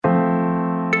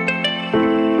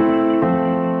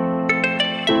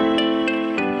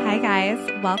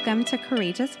Welcome to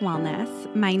Courageous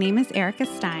Wellness. My name is Erica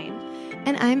Stein.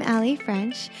 And I'm Allie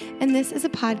French, and this is a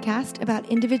podcast about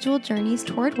individual journeys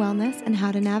toward wellness and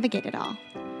how to navigate it all.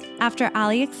 After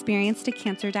Allie experienced a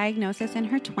cancer diagnosis in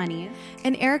her 20s,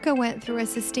 and Erica went through a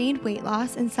sustained weight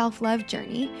loss and self-love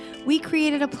journey, we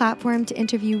created a platform to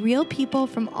interview real people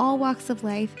from all walks of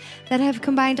life that have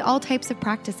combined all types of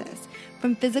practices.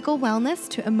 From physical wellness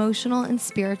to emotional and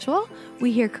spiritual,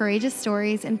 we hear courageous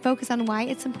stories and focus on why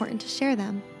it's important to share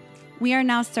them. we are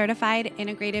now certified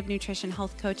integrative nutrition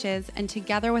health coaches, and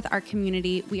together with our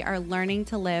community, we are learning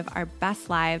to live our best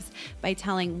lives by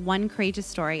telling one courageous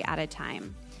story at a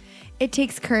time. It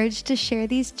takes courage to share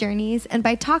these journeys, and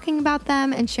by talking about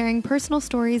them and sharing personal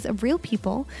stories of real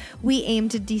people, we aim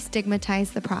to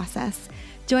destigmatize the process.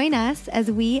 Join us as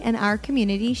we and our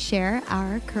community share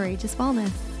our courageous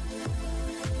wellness.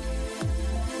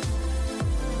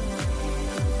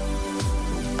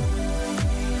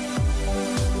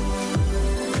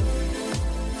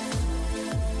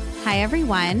 Hi,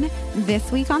 everyone.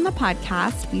 This week on the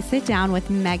podcast, we sit down with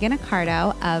Megan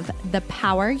Accardo of the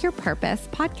Power Your Purpose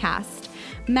podcast.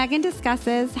 Megan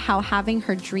discusses how having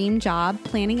her dream job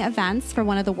planning events for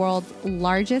one of the world's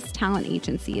largest talent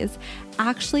agencies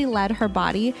actually led her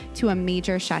body to a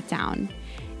major shutdown.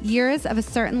 Years of a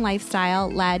certain lifestyle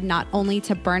led not only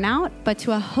to burnout, but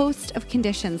to a host of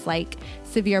conditions like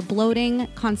severe bloating,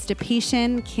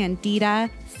 constipation, candida,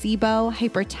 SIBO,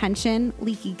 hypertension,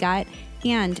 leaky gut,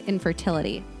 and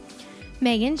infertility.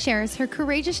 Megan shares her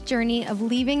courageous journey of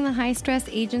leaving the high-stress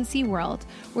agency world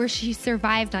where she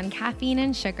survived on caffeine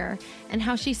and sugar, and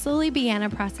how she slowly began a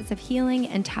process of healing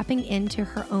and tapping into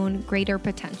her own greater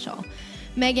potential.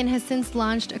 Megan has since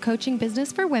launched a coaching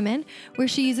business for women where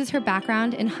she uses her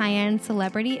background in high-end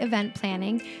celebrity event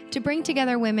planning to bring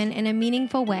together women in a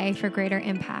meaningful way for greater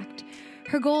impact.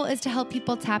 Her goal is to help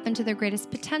people tap into their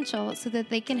greatest potential so that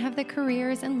they can have the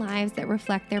careers and lives that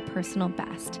reflect their personal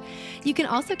best. You can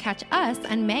also catch us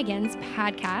on Megan's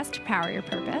podcast, Power Your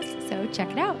Purpose, so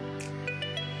check it out.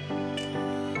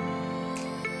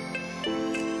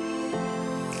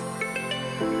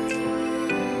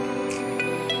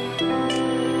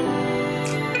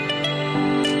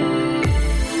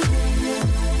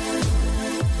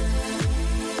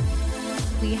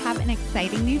 We have an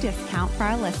exciting new discount for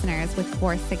our listeners with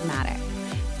Four Sigmatic.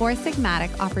 Four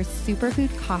Sigmatic offers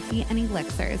superfood coffee and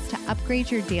elixirs to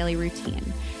upgrade your daily routine.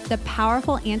 The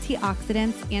powerful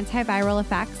antioxidants, antiviral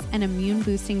effects, and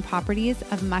immune-boosting properties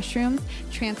of mushrooms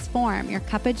transform your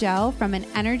cup of joe from an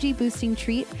energy-boosting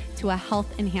treat to a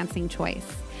health-enhancing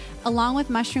choice. Along with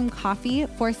mushroom coffee,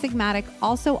 Four Sigmatic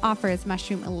also offers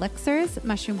mushroom elixirs,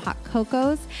 mushroom hot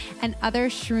cocos, and other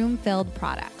shroom-filled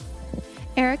products.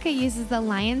 Erica uses the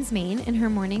lion's mane in her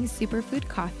morning superfood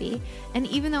coffee, and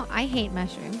even though I hate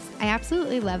mushrooms, I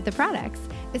absolutely love the products,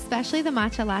 especially the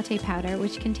matcha latte powder,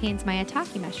 which contains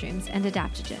maitake mushrooms and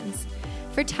adaptogens.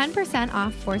 For 10%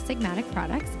 off Four Sigmatic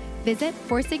products, visit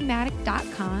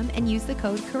foursigmatic.com and use the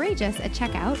code COURAGEOUS at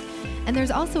checkout, and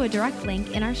there's also a direct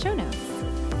link in our show notes.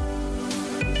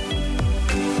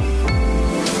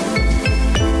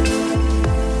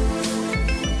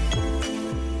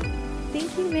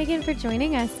 Megan, for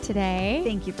joining us today.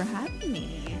 Thank you for having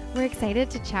me. We're excited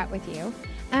to chat with you.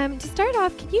 To start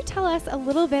off, can you tell us a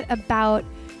little bit about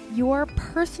your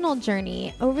personal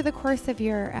journey over the course of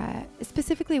your,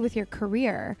 specifically with your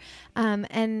career,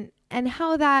 and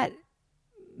how that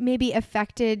maybe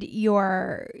affected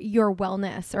your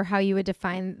wellness, or how you would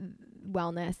define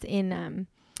wellness in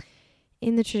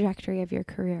the trajectory of your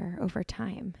career over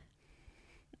time?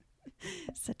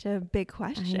 Such a big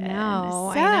question.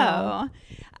 I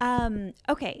know.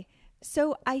 Okay.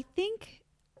 So I think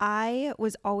I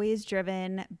was always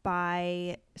driven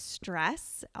by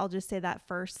stress. I'll just say that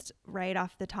first right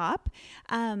off the top.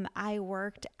 I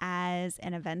worked as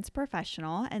an events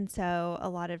professional. And so a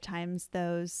lot of times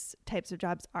those types of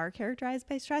jobs are characterized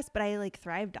by stress, but I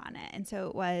thrived on it. And so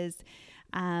it was,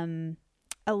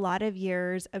 a lot of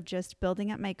years of just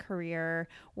building up my career,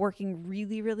 working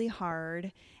really, really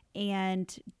hard,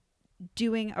 and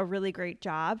doing a really great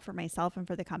job for myself and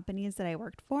for the companies that I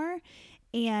worked for.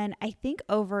 And I think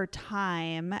over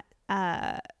time,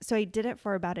 so I did it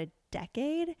for about a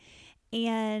decade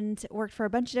and worked for a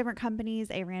bunch of different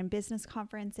companies. I ran business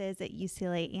conferences at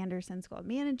UCLA Anderson School of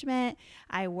Management.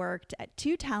 I worked at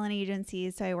 2 talent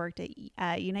agencies. So I worked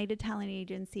at United Talent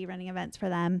Agency running events for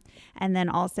them, and then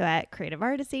also at Creative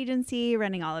Artists Agency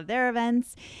running all of their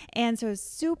events. And so it was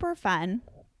super fun.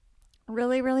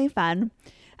 Really, really fun.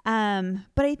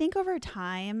 But I think over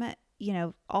time,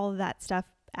 all of that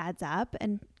stuff adds up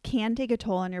and can take a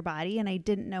toll on your body. And I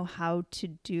didn't know how to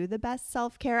do the best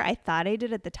self-care. I thought I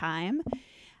did at the time.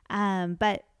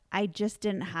 But I just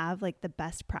didn't have like the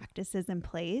best practices in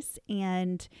place.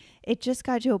 And it just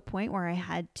got to a point where I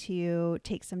had to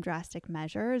take some drastic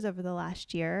measures over the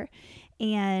last year.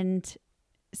 And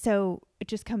so it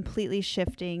just completely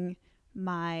shifting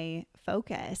my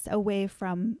focus away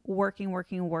from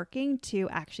working to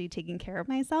actually taking care of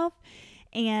myself.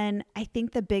 And I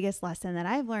think the biggest lesson that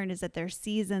I've learned is that there's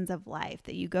seasons of life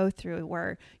that you go through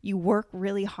where you work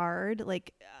really hard.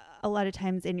 Like a lot of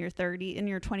times in your 20s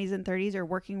and 30s, you're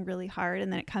working really hard.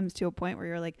 And then it comes to a point where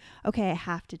you're like, okay, I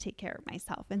have to take care of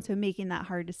myself. And so making that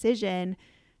hard decision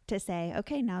to say,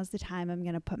 okay, now's the time I'm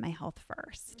going to put my health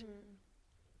first.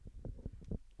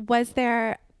 Was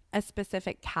there a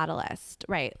specific catalyst,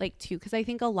 right? Like too, because I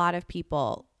think a lot of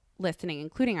people listening,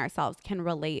 including ourselves, can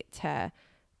relate to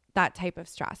that type of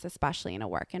stress, especially in a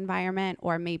work environment,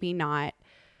 or maybe not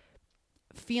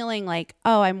feeling like,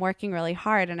 oh, I'm working really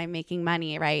hard and I'm making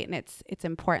money, right? And it's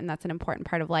important. That's an important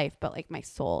part of life, but like my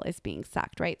soul is being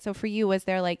sucked, right? So for you, was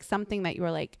there like something that you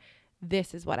were like,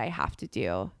 this is what I have to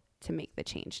do to make the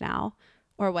change now?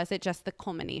 Or was it just the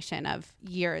culmination of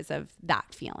years of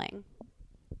that feeling?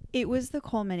 It was the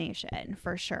culmination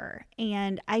for sure.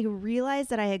 And I realized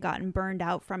that I had gotten burned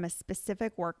out from a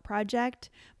specific work project,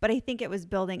 but I think it was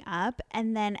building up.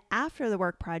 And then after the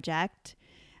work project,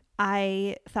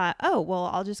 I thought, oh, well,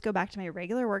 I'll just go back to my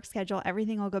regular work schedule.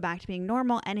 Everything will go back to being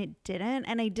normal. And it didn't.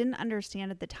 And I didn't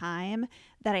understand at the time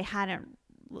that I hadn't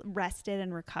rested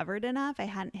and recovered enough. I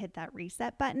hadn't hit that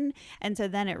reset button. And so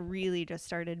then it really just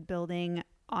started building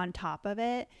on top of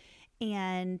it.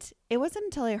 And it wasn't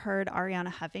until I heard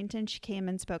Arianna Huffington, she came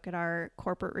and spoke at our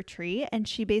corporate retreat, and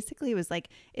she basically was like,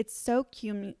 it's so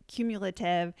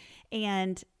cumulative.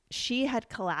 And she had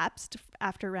collapsed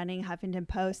after running Huffington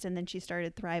Post, and then she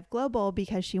started Thrive Global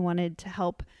because she wanted to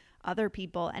help other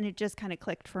people. And it just kind of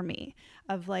clicked for me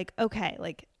of like, okay,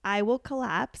 like I will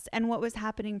collapse. And what was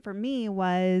happening for me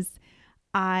was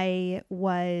I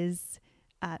was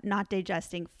not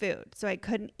digesting food. So I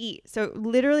couldn't eat. So it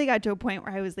literally got to a point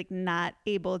where I was like not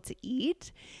able to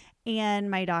eat. And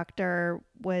my doctor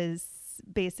was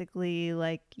basically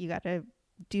like, you got to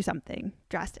do something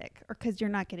drastic, or because you're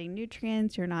not getting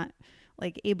nutrients, you're not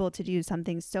like able to do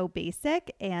something so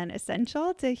basic and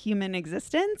essential to human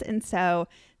existence. And so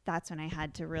that's when I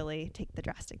had to really take the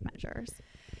drastic measures.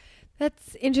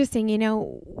 That's interesting. You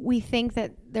know, we think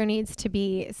that there needs to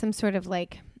be some sort of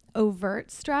like overt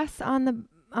stress on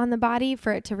the body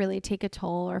for it to really take a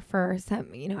toll, or for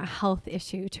some, you know, a health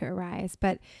issue to arise.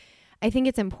 But I think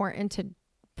it's important to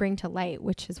bring to light,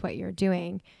 which is what you're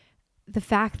doing, the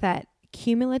fact that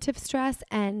cumulative stress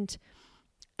and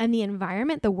the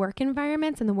environment, the work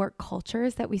environments and the work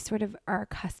cultures that we sort of are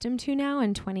accustomed to now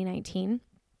in 2019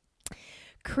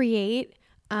 create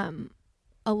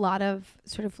a lot of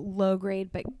sort of low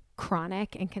grade but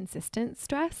chronic and consistent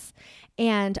stress.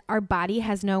 And our body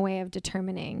has no way of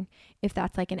determining if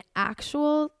that's like an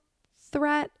actual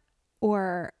threat,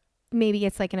 or maybe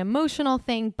it's like an emotional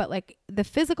thing, but like the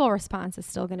physical response is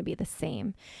still going to be the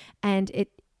same. And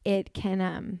it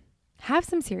can have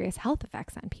some serious health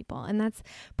effects on people. And that's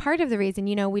part of the reason,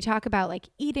 you know, we talk about like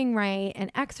eating right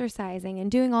and exercising and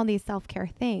doing all these self-care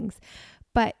things.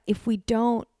 But if we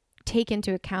don't take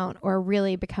into account or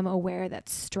really become aware that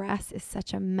stress is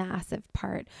such a massive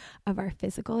part of our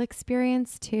physical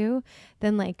experience too,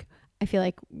 then like, I feel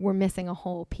like we're missing a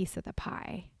whole piece of the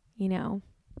pie, you know?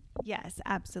 Yes,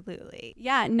 absolutely.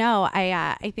 Yeah, no,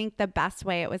 I think the best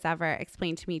way it was ever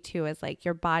explained to me too is like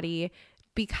your body,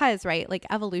 because, right, like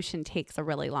evolution takes a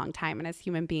really long time. And as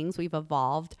human beings, we've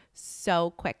evolved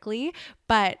so quickly,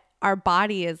 but our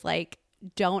body is like,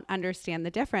 don't understand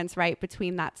the difference, right,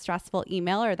 between that stressful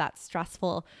email or that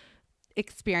stressful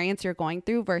experience you're going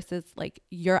through versus like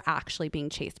you're actually being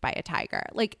chased by a tiger.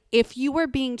 Like if you were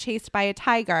being chased by a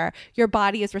tiger, your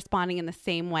body is responding in the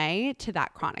same way to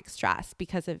that chronic stress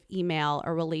because of email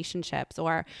or relationships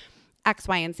or X,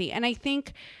 Y, and Z. And I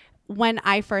think when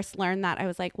I first learned that, I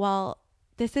was like, well,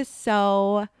 this is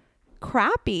so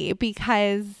crappy,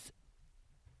 because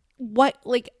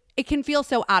it can feel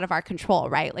so out of our control,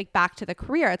 right? Like back to the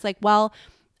career. It's like, well,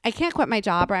 I can't quit my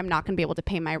job or I'm not going to be able to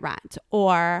pay my rent,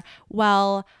 or,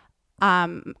 well,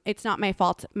 it's not my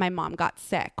fault my mom got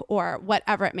sick, or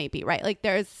whatever it may be, right? Like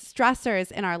there's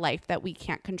stressors in our life that we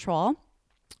can't control.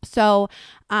 So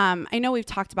I know we've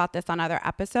talked about this on other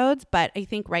episodes, but I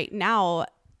think right now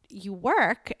you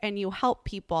work and you help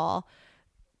people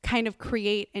kind of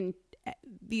create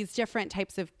these different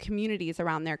types of communities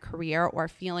around their career or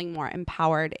feeling more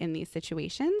empowered in these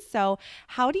situations. So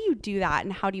how do you do that?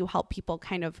 And how do you help people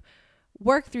kind of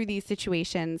work through these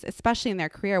situations, especially in their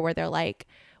career where they're like,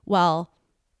 well,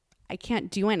 I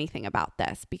can't do anything about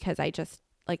this because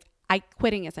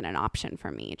quitting isn't an option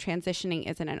for me. Transitioning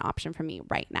isn't an option for me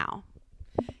right now.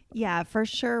 Yeah, for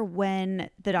sure. When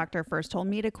the doctor first told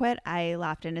me to quit, I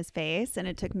laughed in his face and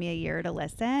it took me a year to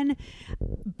listen.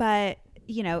 But,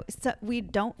 so we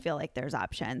don't feel like there's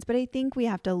options, but I think we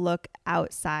have to look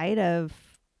outside of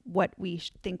what we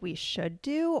think we should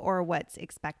do or what's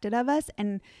expected of us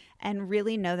and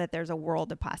really know that there's a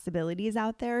world of possibilities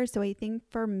out there. So I think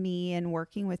for me and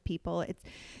working with people,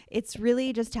 it's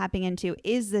really just tapping into,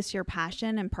 is this your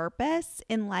passion and purpose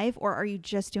in life, or are you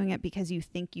just doing it because you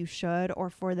think you should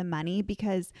or for the money?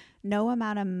 Because no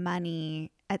amount of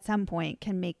money at some point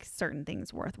can make certain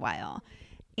things worthwhile.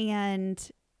 And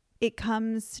it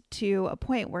comes to a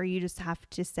point where you just have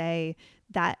to say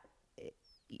that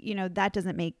that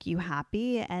doesn't make you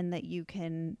happy and that you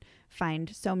can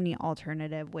find so many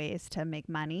alternative ways to make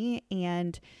money.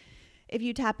 And if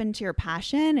you tap into your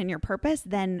passion and your purpose,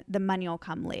 then the money will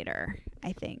come later,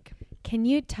 I think. Can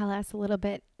you tell us a little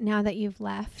bit, now that you've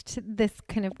left this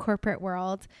kind of corporate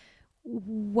world,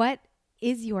 what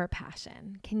is your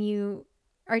passion? Can you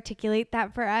articulate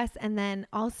that for us? And then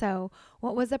also,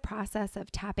 what was the process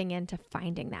of tapping into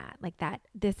finding that,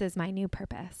 this is my new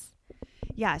purpose?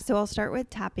 Yeah, so I'll start with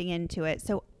tapping into it.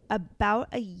 So about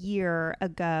a year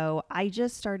ago, I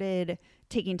just started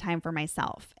taking time for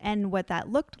myself. And what that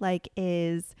looked like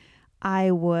is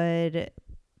I would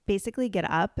basically get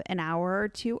up an hour or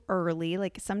two early,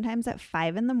 like sometimes at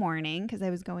 5 a.m, because I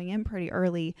was going in pretty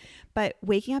early, but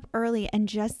waking up early and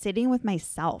just sitting with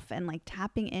myself and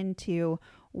tapping into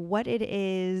what it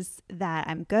is that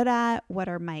I'm good at, what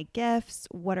are my gifts,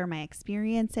 what are my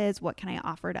experiences, what can I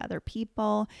offer to other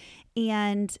people.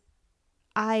 And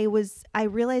I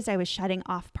realized I was shutting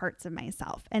off parts of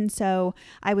myself. And so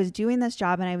I was doing this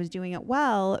job and I was doing it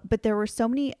well, but there were so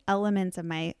many elements of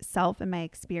myself and my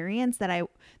experience that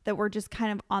were just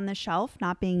kind of on the shelf,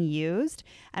 not being used.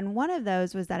 And one of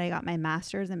those was that I got my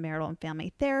master's in marital and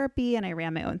family therapy, and I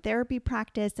ran my own therapy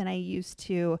practice, and I used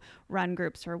to run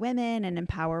groups for women and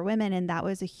empower women. And that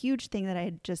was a huge thing that I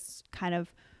had just kind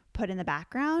of put in the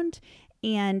background.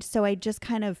 And so I just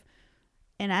kind of,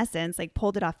 in essence,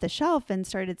 pulled it off the shelf and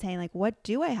started saying, what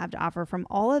do I have to offer from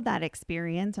all of that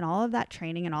experience and all of that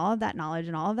training and all of that knowledge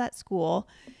and all of that school.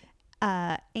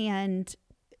 And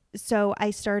so I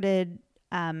started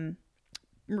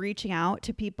reaching out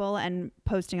to people and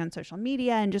posting on social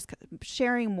media and just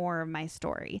sharing more of my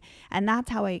story. And that's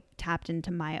how I tapped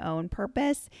into my own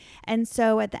purpose. And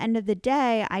so at the end of the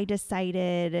day, I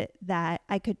decided that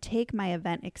I could take my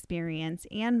event experience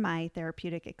and my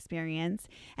therapeutic experience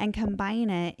and combine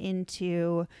it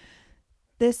into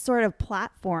this sort of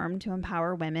platform to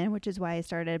empower women, which is why I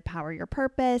started Power Your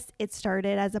Purpose. It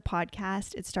started as a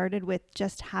podcast. It started with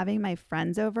just having my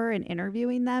friends over and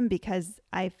interviewing them because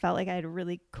I felt like I had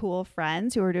really cool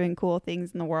friends who were doing cool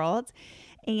things in the world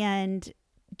and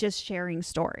just sharing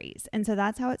stories. And so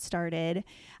that's how it started.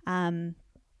 And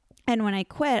when I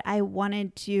quit, I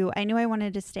knew I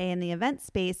wanted to stay in the event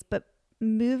space, but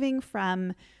moving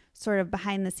from sort of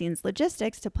behind the scenes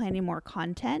logistics to planning more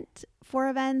content for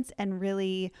events and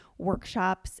really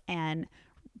workshops and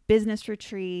business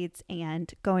retreats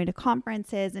and going to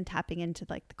conferences and tapping into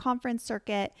the conference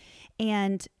circuit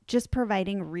and just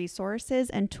providing resources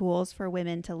and tools for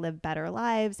women to live better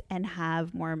lives and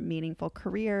have more meaningful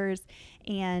careers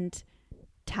and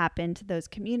tap into those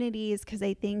communities. Because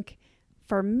I think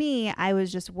for me, I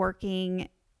was just working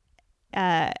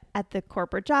at the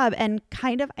corporate job and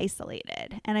kind of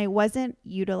isolated, and I wasn't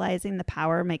utilizing the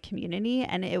power of my community.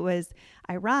 And it was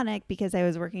ironic because I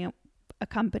was working at a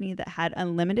company that had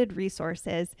unlimited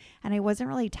resources and I wasn't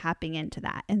really tapping into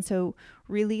that. And so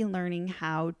really learning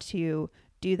how to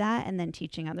do that and then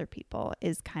teaching other people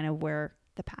is kind of where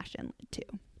the passion led to.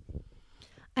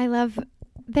 I love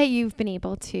that you've been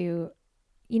able to,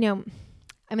 I'm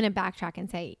going to backtrack and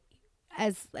say,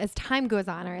 as time goes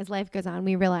on or as life goes on,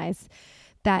 we realize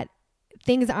that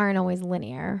things aren't always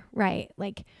linear, right?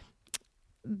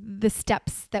 The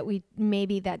steps that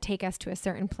take us to a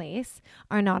certain place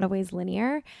are not always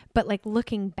linear, but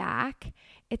looking back,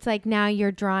 it's now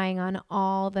you're drawing on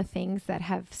all the things that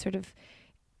have sort of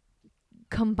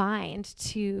combined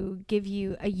to give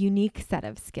you a unique set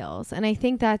of skills. And I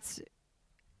think that's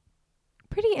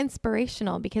pretty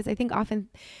inspirational because I think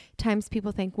oftentimes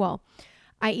people think, well,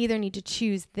 I either need to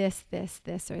choose this,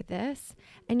 or this.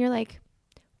 And you're like,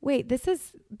 wait, this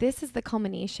is the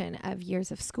culmination of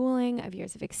years of schooling, of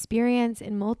years of experience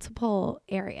in multiple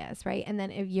areas, right? And then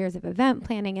of years of event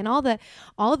planning and all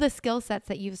the skill sets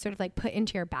that you've sort of put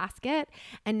into your basket.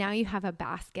 And now you have a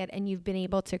basket and you've been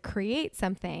able to create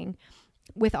something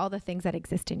with all the things that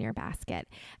exist in your basket.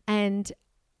 And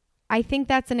I think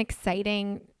that's an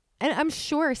exciting, and I'm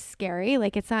sure scary.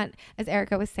 Like, it's not, as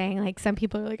Erica was saying, like some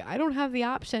people are like, I don't have the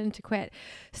option to quit.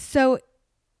 So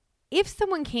if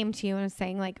someone came to you and was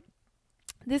saying like,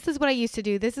 this is what I used to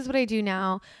do, this is what I do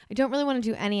now, I don't really want to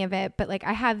do any of it, but like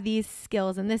I have these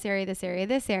skills in this area, this area,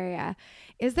 this area.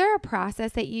 Is there a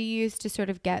process that you use to sort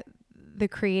of get the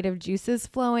creative juices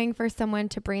flowing for someone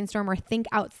to brainstorm or think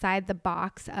outside the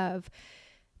box of,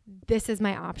 this is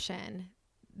my option,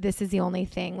 this is the only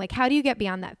thing? Like, how do you get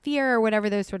beyond that fear or whatever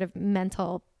those sort of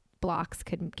mental blocks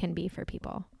can be for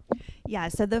people? Yeah.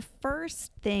 So the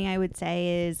first thing I would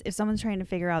say is, if someone's trying to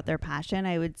figure out their passion,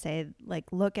 I would say like,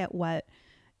 look at what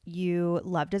you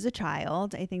loved as a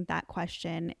child. I think that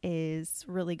question is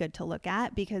really good to look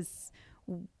at, because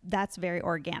that's very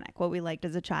organic, what we liked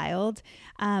as a child.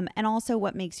 And also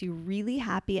what makes you really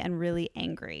happy and really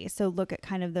angry. So look at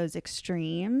kind of those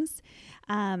extremes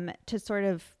to sort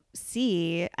of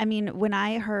see. I mean, when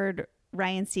I heard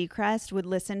Ryan Seacrest would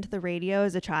listen to the radio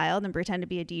as a child and pretend to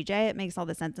be a DJ, it makes all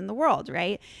the sense in the world,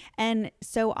 right? And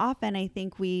so often I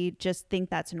think we just think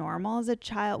that's normal as a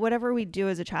child. Whatever we do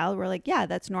as a child, we're like, yeah,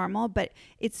 that's normal, but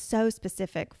it's so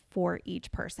specific for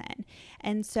each person.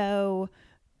 And so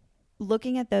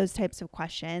looking at those types of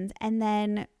questions, and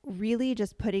then really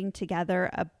just putting together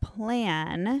a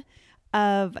plan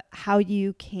of how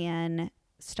you can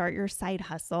start your side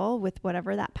hustle with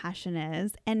whatever that passion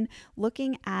is, and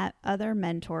looking at other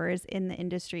mentors in the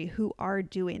industry who are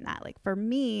doing that. Like for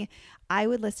me, I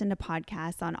would listen to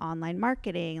podcasts on online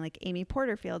marketing. Like Amy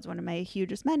Porterfield's one of my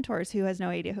hugest mentors, who has no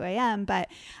idea who I am, but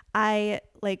I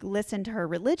like listen to her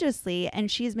religiously,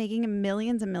 and she's making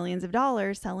millions and millions of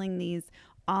dollars selling these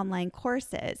online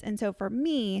courses. And so for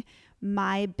me,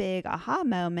 my big aha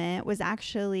moment was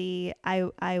actually,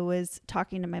 I was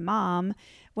talking to my mom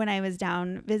when I was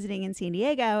down visiting in San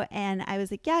Diego, and I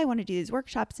was like, yeah, I want to do these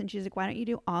workshops. And she's like, why don't you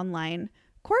do online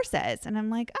courses? And I'm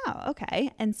like, oh,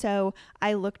 okay. And so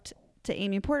I looked to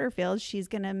Amy Porterfield. She's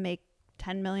going to make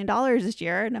 $10 million this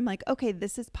year. And I'm like, okay,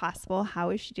 this is possible. How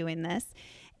is she doing this?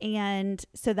 And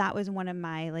so that was one of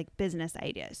my like business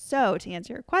ideas. So to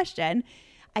answer your question,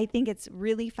 I think it's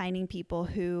really finding people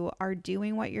who are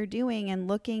doing what you're doing and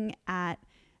looking at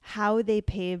how they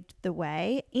paved the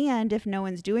way. And if no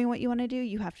one's doing what you want to do,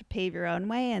 you have to pave your own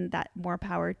way, and that more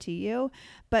power to you.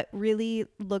 But really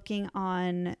looking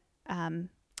on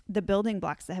the building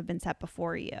blocks that have been set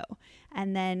before you,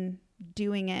 and then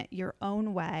doing it your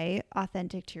own way,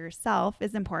 authentic to yourself,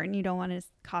 is important. You don't want to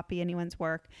copy anyone's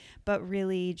work, but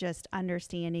really just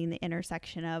understanding the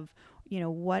intersection of, you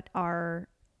know, what are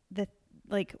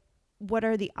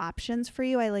the options for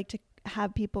you. I like to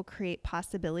have people create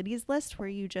possibilities lists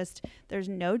where there's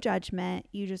no judgment.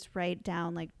 You just write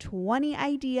down like 20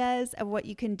 ideas of what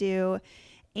you can do.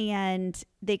 And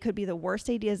they could be the worst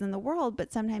ideas in the world,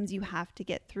 but sometimes you have to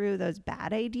get through those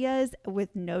bad ideas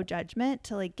with no judgment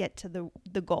to like get to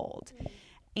the gold.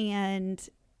 And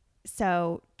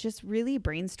so just really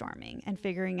brainstorming and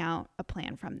figuring out a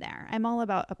plan from there. I'm all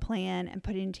about a plan and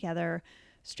putting together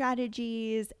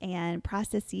strategies and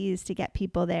processes to get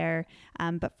people there.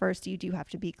 But first you do have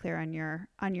to be clear on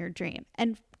your dream.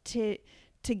 And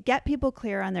to get people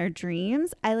clear on their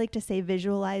dreams, I like to say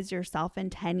visualize yourself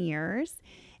in 10 years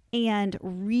and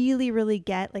really, really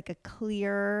get like a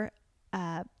clear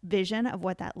vision of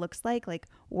what that looks like. Like,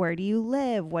 where do you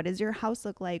live? What does your house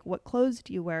look like? What clothes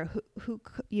do you wear? Who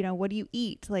what do you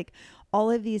eat? Like all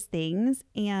of these things.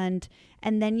 And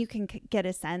then you can get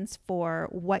a sense for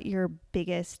what your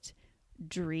biggest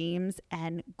dreams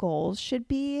and goals should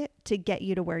be to get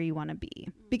you to where you want to be.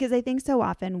 Because I think so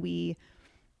often we're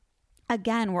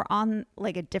on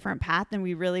like a different path than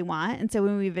we really want. And so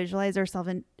when we visualize ourselves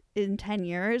in 10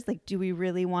 years, like, do we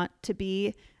really want to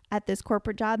be at this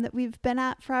corporate job that we've been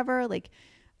at forever? Like,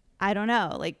 I don't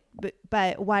know, like,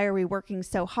 but why are we working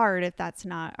so hard if that's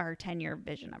not our 10-year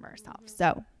vision of ourselves?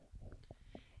 So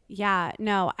yeah,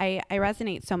 no, I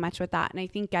resonate so much with that. And I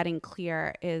think getting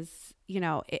clear is,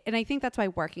 and I think that's why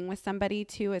working with somebody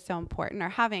too is so important, or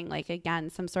having like, again,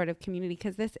 some sort of community,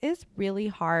 because this is really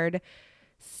hard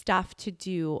stuff to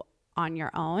do on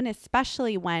your own,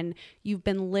 especially when you've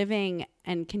been living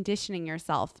and conditioning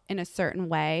yourself in a certain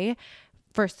way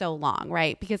for so long,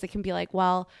 right? Because it can be like,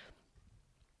 well,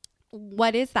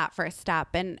 what is that first step?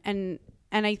 And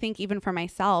I think even for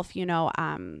myself,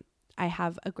 I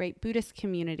have a great Buddhist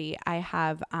community. I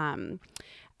have,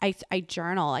 I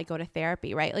journal, I go to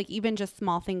therapy, right? Like even just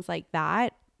small things like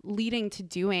that leading to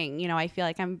doing, I feel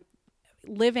like I'm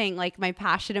living like my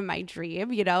passion and my dream.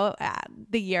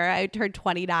 The year I turned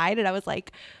 29 and I was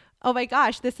like, oh my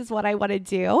gosh, this is what I want to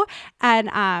do.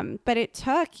 And, but it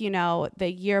took,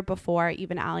 the year before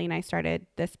even Allie and I started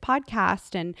this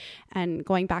podcast and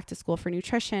going back to school for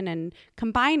nutrition and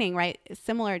combining, right?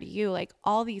 Similar to you, like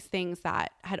all these things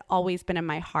that had always been in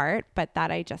my heart, but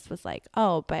that I just was like,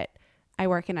 oh, but I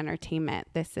work in entertainment.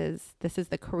 This is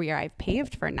the career I've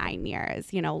paved for 9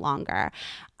 years, longer.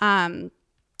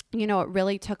 It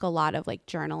really took a lot of like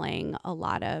journaling, a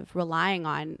lot of relying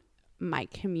on my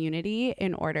community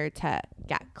in order to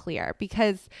get clear,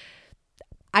 because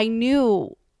I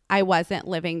knew I wasn't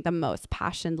living the most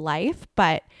passionate life,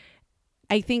 but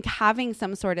I think having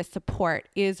some sort of support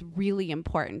is really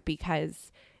important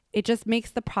because it just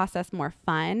makes the process more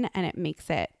fun and it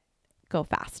makes it go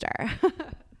faster.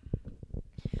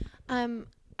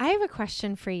 I have a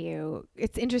question for you.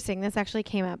 It's interesting. This actually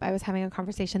came up. I was having a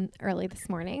conversation early this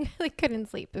morning. Like couldn't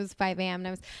sleep. It was 5 a.m.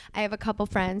 and I have a couple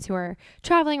friends who are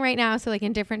traveling right now. So like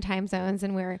in different time zones,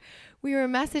 and we were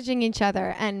messaging each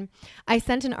other, and I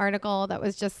sent an article that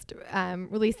was just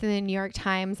released in the New York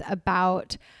Times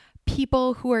about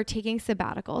people who are taking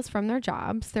sabbaticals from their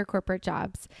jobs, their corporate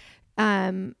jobs,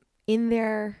 in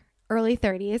their early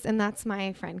 30s. And that's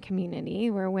my friend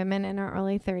community. We're women in our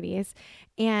early 30s.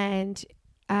 And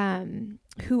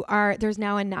there's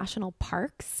now a national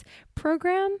parks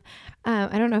program.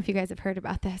 I don't know if you guys have heard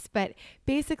about this, but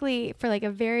basically for like a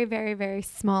very, very, very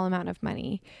small amount of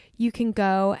money, you can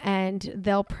go and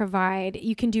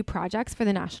you can do projects for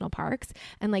the national parks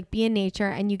and like be in nature,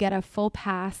 and you get a full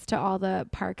pass to all the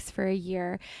parks for a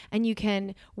year, and you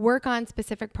can work on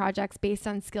specific projects based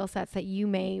on skill sets that you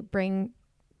may bring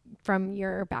from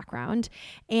your background,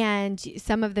 and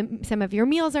some of your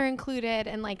meals are included,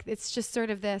 and like it's just sort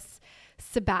of this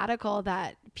sabbatical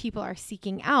that people are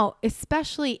seeking out,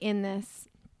 especially in this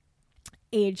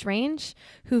age range,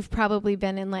 who've probably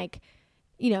been in like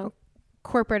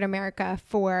corporate America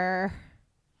for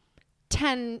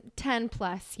 10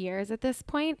 plus years at this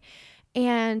point.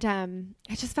 And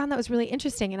I just found that was really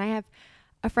interesting. And I have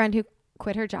a friend who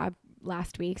quit her job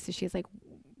last week, so she's like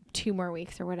 2 more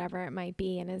weeks or whatever it might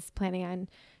be, and is planning on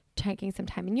taking some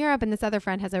time in Europe. And this other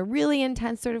friend has a really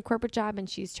intense sort of corporate job, and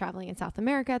she's traveling in South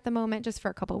America at the moment just for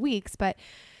a couple of weeks. But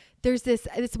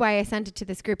that's why I sent it to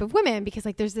this group of women, because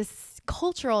like there's this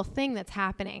cultural thing that's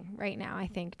happening right now, I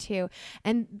think too.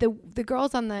 And the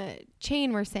girls on the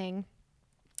chain were saying,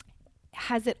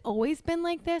 has it always been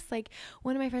like this? Like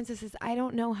one of my friends says, I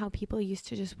don't know how people used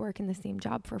to just work in the same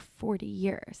job for 40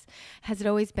 years. Has it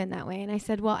always been that way? And I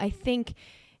said, well, I think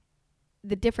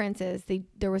the difference is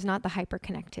there was not the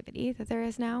hyperconnectivity that there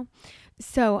is now.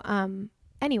 So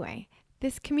anyway,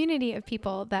 this community of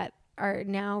people that are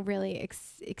now really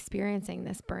experiencing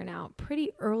this burnout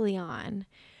pretty early on,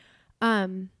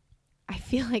 I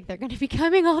feel like they're going to be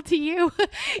coming all to you,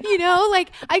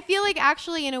 like I feel like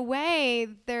actually in a way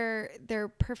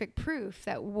they're perfect proof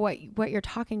that what you're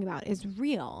talking about is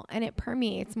real, and it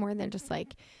permeates more than just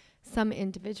like some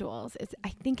individuals. I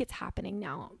think it's happening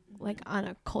now, like on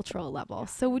a cultural level.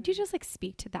 So would you just like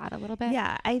speak to that a little bit?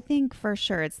 Yeah, I think for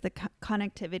sure it's the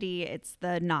connectivity. It's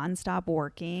the nonstop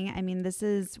working. I mean,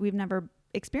 we've never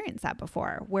experienced that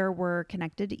before, where we're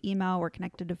connected to email, we're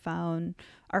connected to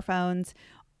our phones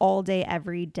all day,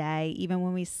 every day, even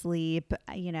when we sleep.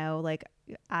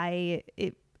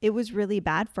 It was really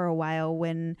bad for a while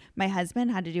when my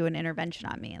husband had to do an intervention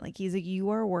on me. Like he's like,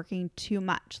 you are working too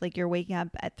much. Like you're waking up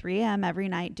at 3 a.m. every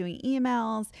night doing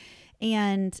emails,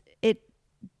 and it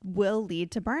will lead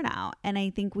to burnout. And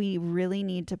I think we really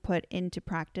need to put into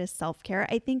practice self-care.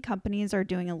 I think companies are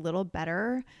doing a little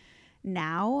better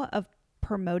now of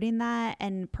promoting that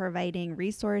and providing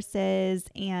resources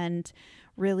and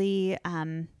really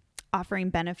offering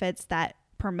benefits that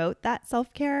promote that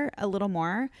self-care a little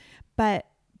more. But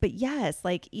yes,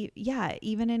 like,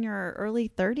 even in your early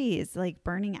 30s, like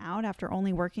burning out after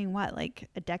only working like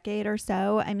a decade or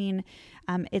so. I mean,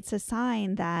 it's a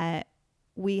sign that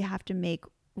we have to make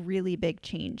really big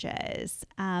changes.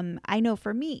 I know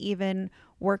for me, even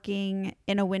working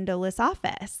in a windowless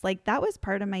office, like that was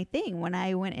part of my thing. When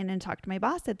I went in and talked to my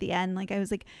boss at the end, like I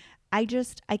was like, I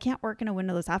can't work in a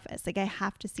windowless office. Like I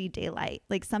have to see daylight,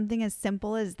 like something as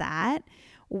simple as that,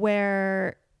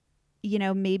 where,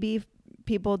 maybe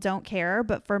people don't care,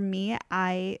 but for me,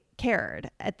 I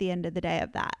cared at the end of the day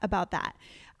about that.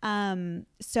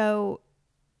 So,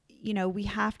 we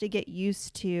have to get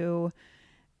used to,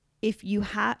 if you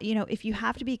have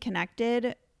to be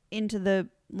connected into the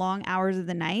long hours of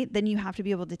the night, then you have to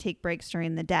be able to take breaks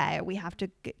during the day. We have to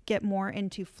get more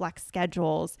into flex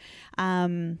schedules,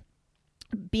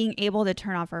 being able to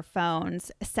turn off our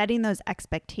phones, setting those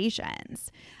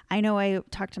expectations. I know I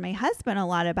talked to my husband a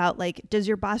lot about like, does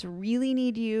your boss really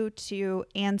need you to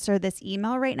answer this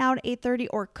email right now at 8:30,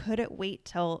 or could it wait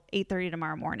till 8:30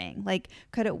 tomorrow morning? Like,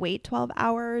 could it wait 12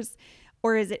 hours,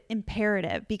 or is it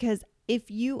imperative? Because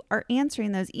if you are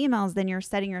answering those emails, then you're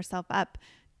setting yourself up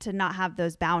to not have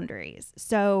those boundaries.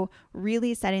 So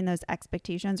really setting those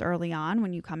expectations early on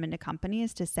when you come into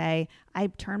companies to say, I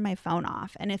turn my phone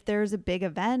off. And if there's a big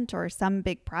event or some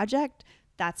big project,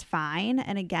 that's fine.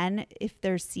 And again, if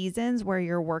there's seasons where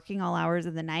you're working all hours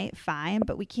of the night, fine,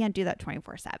 but we can't do that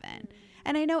 24/7.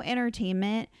 And I know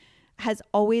entertainment has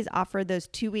always offered those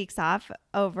 2 weeks off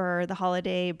over the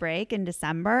holiday break in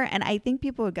December. And I think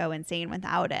people would go insane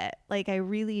without it. Like, I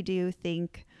really do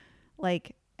think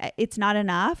like it's not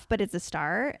enough, but it's a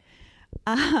start.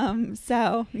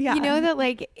 So yeah. You know that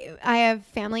like I have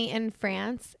family in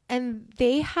France and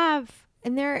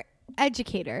they're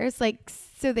educators, like,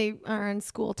 so they are in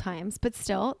school times, but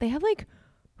still they have like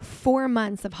 4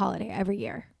 months of holiday every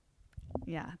year.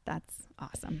 Yeah, that's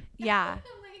awesome. Yeah.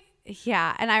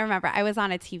 Yeah. And I remember I was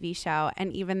on a TV show,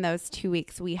 and even those 2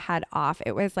 weeks we had off,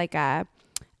 it was like a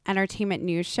entertainment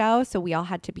news show. So we all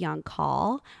had to be on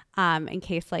call in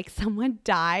case like someone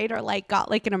died or like got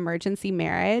like an emergency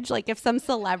marriage. Like if some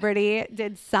celebrity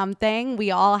did something, we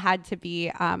all had to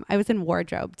be, I was in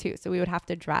wardrobe too. So we would have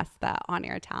to dress the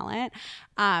on-air talent.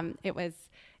 So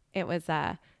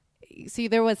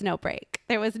there was no break.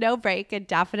 There was no break and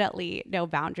definitely no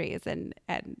boundaries. And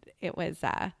it was,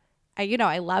 I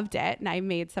loved it. And I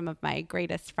made some of my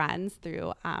greatest friends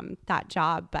through that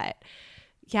job. But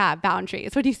yeah,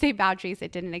 boundaries. When you say boundaries,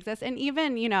 it didn't exist. And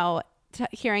even,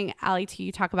 hearing Allie too,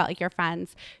 you talk about like your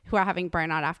friends who are having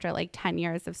burnout after like 10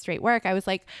 years of straight work. I was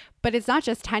like, but it's not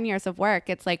just 10 years of work.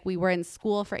 It's like we were in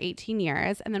school for 18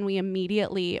 years. And then we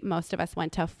immediately, most of us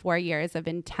went to 4 years of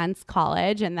intense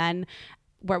college, and then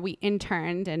where we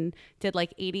interned and did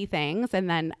like 80 things and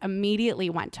then immediately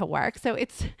went to work. So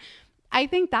I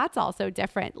think that's also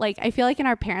different. Like, I feel like in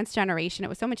our parents' generation, it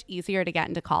was so much easier to get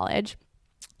into college.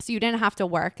 So you didn't have to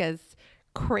work as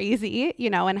crazy,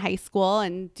 in high school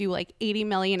and do like 80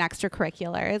 million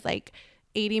extracurriculars, like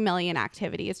 80 million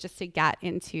activities just to get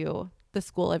into the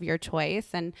school of your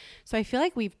choice. And so I feel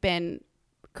like we've been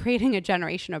creating a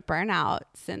generation of burnout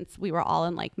since we were all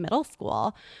in like middle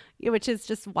school, which is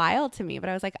just wild to me. But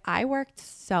I was like, I worked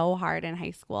so hard in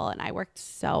high school and I worked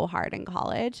so hard in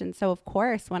college. And so of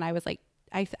course, when I was like,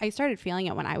 I started feeling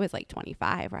it when I was like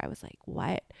 25, where I was like,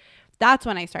 what? That's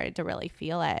when I started to really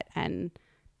feel it. And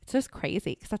it's just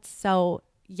crazy because that's so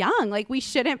young. Like, we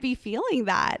shouldn't be feeling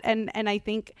that. And I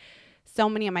think so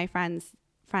many of my friends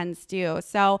do.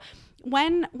 So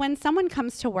when someone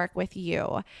comes to work with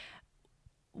you,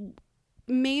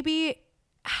 maybe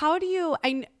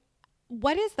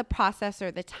what is the process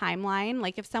or the timeline?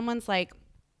 Like, if someone's like,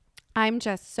 I'm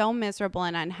just so miserable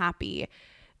and unhappy,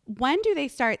 when do they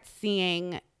start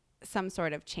seeing some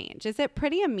sort of change? Is it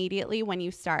pretty immediately when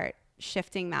you start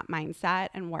shifting that mindset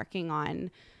and working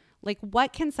on, like,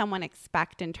 what can someone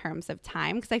expect in terms of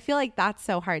time? Because I feel like that's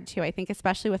so hard too. I think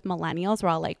especially with millennials, we're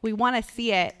all like, we want to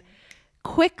see it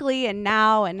quickly and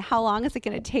now, and how long is it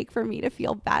going to take for me to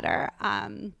feel better?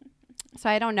 So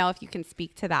I don't know if you can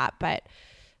speak to that, but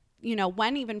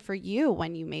when, even for you,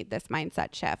 when you made this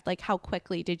mindset shift, like, how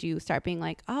quickly did you start being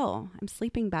like, oh, I'm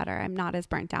sleeping better, I'm not as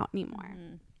burnt out anymore?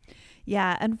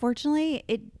 Yeah, unfortunately,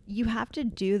 you have to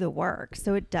do the work.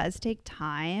 So it does take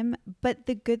time. But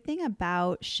the good thing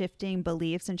about shifting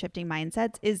beliefs and shifting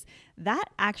mindsets is that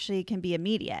actually can be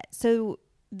immediate. So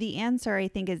the answer, I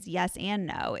think, is yes and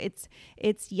no. It's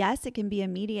yes, it can be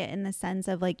immediate in the sense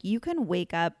of like, you can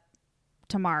wake up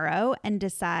tomorrow and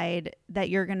decide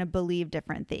that you're going to believe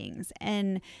different things.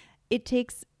 And it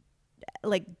takes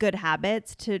like good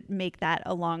habits to make that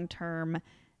a long-term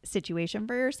situation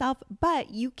for yourself, but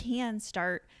you can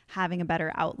start having a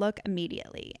better outlook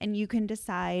immediately, and you can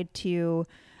decide to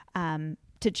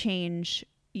change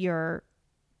your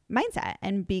mindset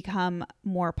and become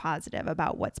more positive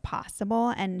about what's possible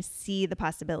and see the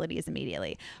possibilities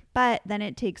immediately. But then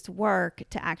it takes work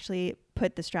to actually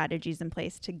put the strategies in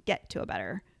place to get to a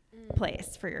better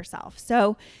place for yourself.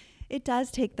 So it does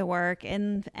take the work.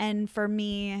 And for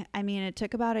me, I mean, it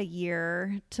took about a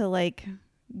year to like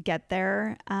get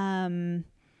there.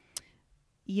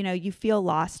 You feel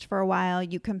lost for a while.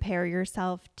 You compare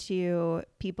yourself to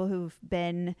people who've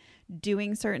been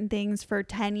doing certain things for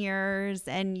 10 years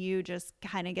and you just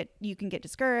kind of you can get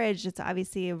discouraged. It's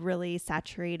obviously a really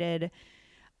saturated,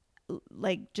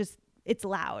 it's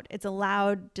loud. It's a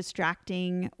loud,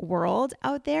 distracting world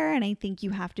out there. And I think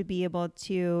you have to be able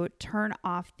to turn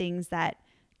off things that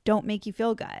don't make you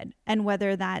feel good. And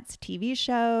whether that's TV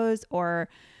shows or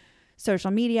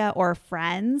social media or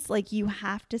friends, like you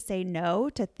have to say no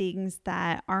to things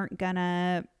that aren't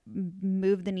gonna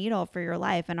move the needle for your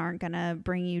life and aren't gonna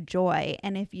bring you joy.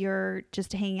 And if you're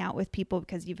just hanging out with people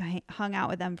because you've hung out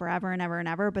with them forever and ever and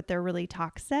ever, but they're really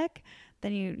toxic,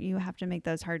 then you have to make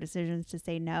those hard decisions to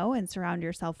say no and surround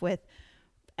yourself with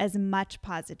as much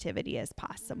positivity as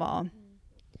possible.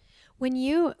 When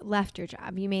you left your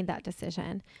job, you made that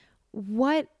decision.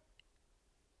 What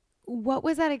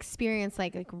was that experience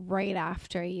like right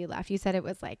after you left? You said it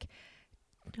was like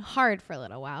hard for a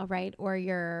little while, right? Or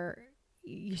you're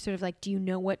sort of like, do you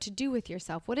know what to do with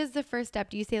yourself? What is the first step?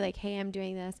 Do you say like, hey, I'm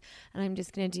doing this and I'm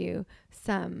just going to do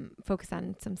focus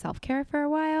on some self-care for a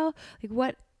while? Like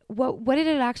what did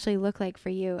it actually look like for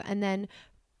you? And then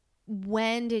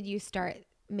when did you start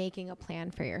making a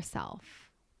plan for yourself?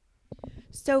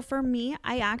 So for me,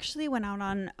 I actually went out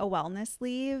on a wellness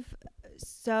leave.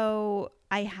 So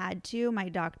I had to. My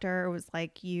doctor was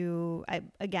like,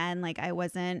 I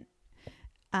wasn't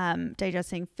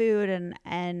digesting food,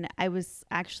 and I was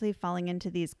actually falling into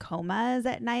these comas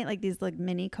at night, like these like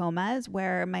mini comas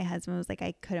where my husband was like,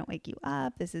 I couldn't wake you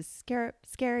up. This is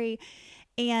scary.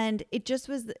 And it just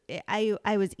was, I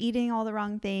was eating all the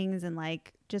wrong things and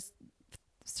like just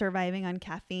surviving on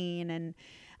caffeine.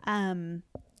 And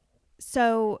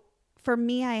so for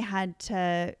me, I had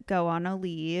to go on a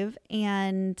leave,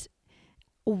 and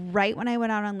right when I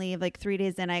went out on leave, like 3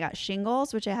 days in, I got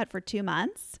shingles, which I had for 2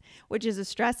 months, which is a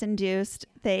stress-induced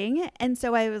thing. And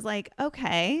so I was like,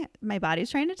 okay, my body's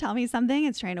trying to tell me something.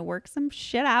 It's trying to work some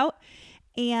shit out.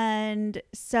 And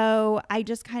so I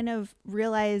just kind of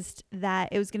realized that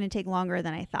it was going to take longer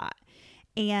than I thought.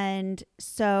 And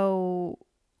so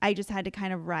I just had to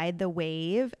kind of ride the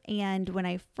wave. And when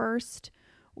I first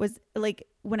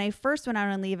went out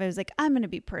on leave, I was like, I'm going to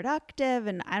be productive.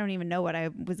 And I don't even know what I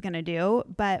was going to do.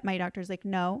 But my doctor's like,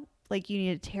 no, like you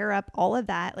need to tear up all of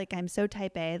that. Like I'm so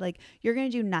type A, like you're going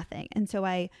to do nothing. And so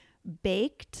I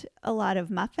baked a lot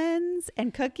of muffins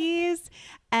and cookies,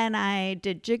 and I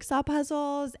did jigsaw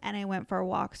puzzles, and I went for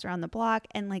walks around the block,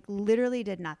 and like literally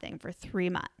did nothing for 3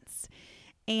 months.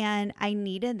 And I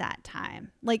needed that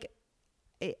time. Like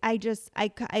I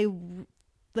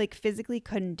like physically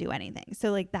couldn't do anything.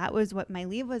 So like that was what my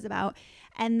leave was about.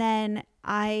 And then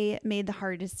I made the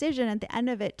hard decision at the end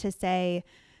of it to say,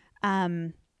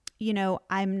 I'm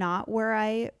not where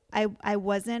I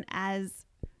wasn't as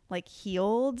like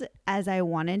healed as I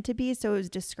wanted to be. So it was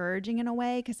discouraging in a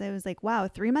way, because I was like, wow,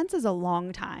 3 months is a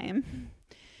long time.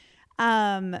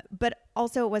 But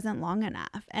also it wasn't long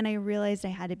enough. And I realized I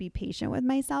had to be patient with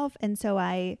myself. And so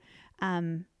I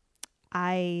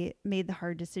made the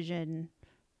hard decision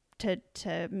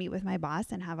to meet with my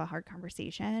boss and have a hard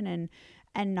conversation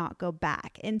and not go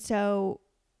back. And so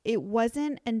it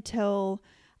wasn't until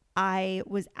I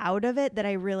was out of it that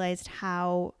I realized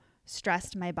how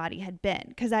stressed my body had been,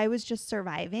 because I was just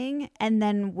surviving. And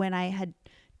then when I had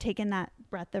taken that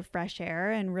breath of fresh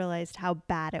air and realized how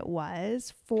bad it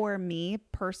was for me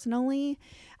personally,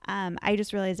 I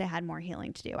just realized I had more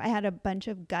healing to do. I had a bunch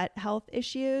of gut health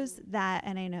issues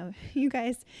and I know you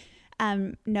guys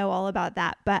know all about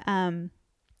that, but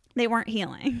they weren't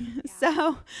healing. Yeah.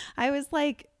 So I was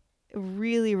like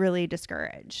really, really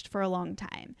discouraged for a long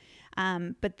time.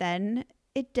 But then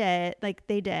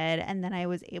they did. And then I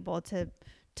was able to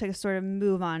sort of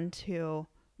move on to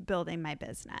building my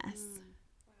business.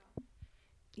 Wow.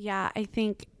 Yeah, I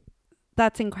think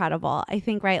that's incredible. I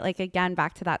think, right, like again,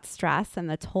 back to that stress and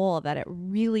the toll that it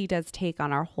really does take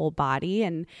on our whole body.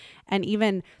 And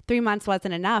even 3 months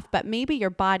wasn't enough, but maybe your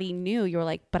body knew, you were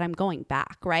like, but I'm going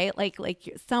back, right? Like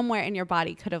somewhere in your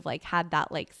body could have like had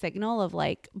that like signal of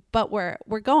like, but we're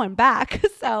going back.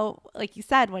 So like you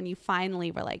said, when you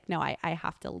finally were like, no, I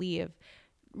have to leave,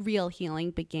 real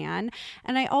healing began.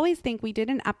 And I always think we did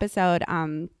an episode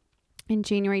in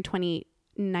January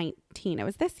 2019. It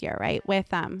was this year, right?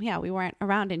 With we weren't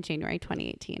around in January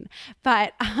 2018,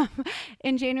 but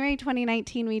in January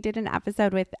 2019 we did an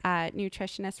episode with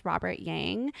nutritionist Robert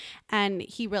Yang, and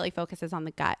he really focuses on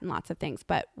the gut and lots of things,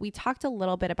 but we talked a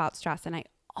little bit about stress. And I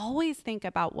always think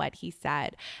about what he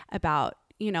said about,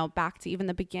 back to even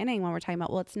the beginning when we're talking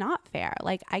about, well, it's not fair,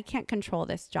 like I can't control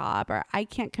this job, or I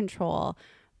can't control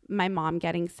my mom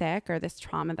getting sick or this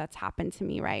trauma that's happened to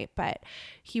me, right? But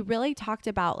he really talked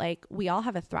about like, we all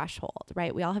have a threshold,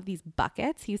 right? We all have these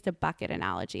buckets. He used a bucket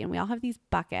analogy, and we all have these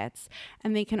buckets,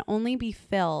 and they can only be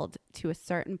filled to a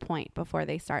certain point before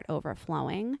they start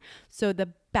overflowing. So the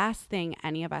best thing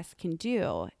any of us can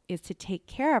do is to take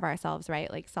care of ourselves,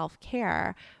 right? Like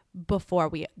self-care before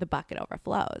the bucket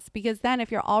overflows. Because then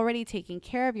if you're already taking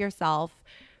care of yourself,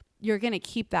 you're going to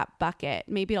keep that bucket.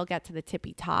 Maybe it'll get to the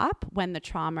tippy top when the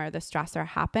trauma or the stressor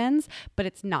happens, but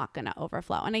it's not going to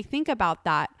overflow. And I think about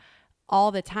that all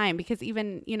the time because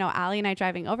even, you know, Allie and I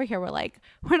driving over here, we're like,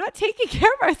 we're not taking care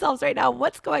of ourselves right now.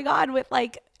 What's going on with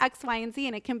like X, Y, and Z?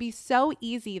 And it can be so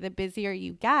easy the busier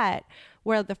you get,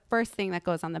 where the first thing that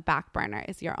goes on the back burner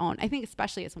is your own. I think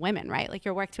especially as women, right? Like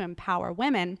your work to empower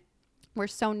women. We're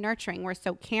so nurturing. We're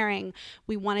so caring.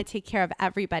 We want to take care of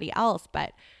everybody else,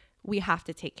 but we have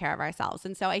to take care of ourselves.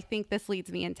 And so I think this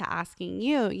leads me into asking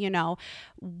you, you know,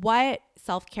 what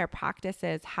self-care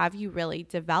practices have you really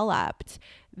developed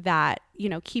that, you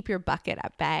know, keep your bucket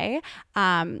at bay?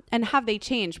 And have they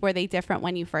changed? Were they different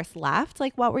when you first left?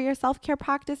 Like what were your self-care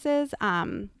practices?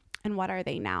 And what are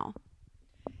they now?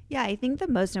 Yeah, I think the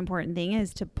most important thing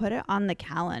is to put it on the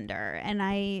calendar. And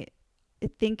I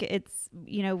think it's,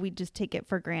 you know, we just take it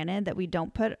for granted that we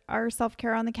don't put our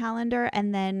self-care on the calendar.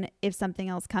 And then if something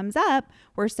else comes up,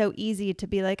 we're so easy to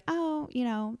be like, oh, you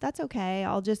know, that's okay.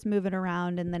 I'll just move it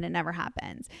around. And then it never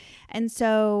happens. And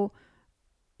so,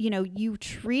 you know, you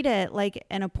treat it like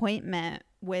an appointment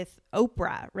with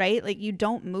Oprah, right? Like you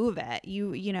don't move it.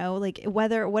 You know, like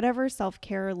whatever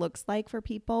self-care looks like for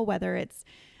people, whether it's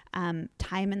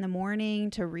time in the morning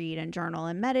to read and journal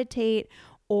and meditate,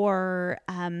 or,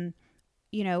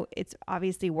 you know, it's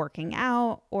obviously working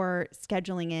out or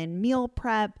scheduling in meal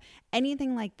prep,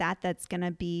 anything like that that's going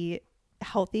to be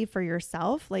healthy for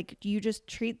yourself. Like you just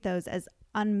treat those as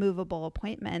unmovable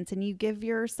appointments and you give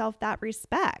yourself that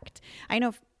respect. I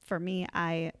know for me,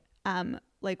 I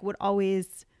like would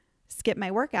always skip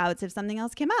my workouts if something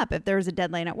else came up, if there was a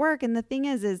deadline at work. And the thing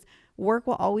is work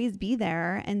will always be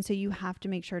there. And so you have to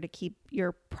make sure to keep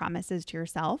your promises to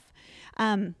yourself.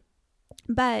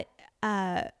 But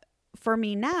for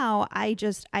me now, I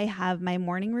have my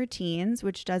morning routines,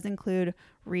 which does include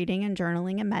reading and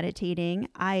journaling and meditating.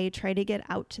 I try to get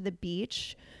out to the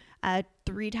beach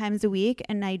 3 times a week,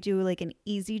 and I do like an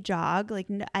easy jog. Like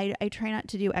I try not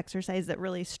to do exercise that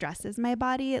really stresses my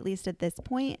body, at least at this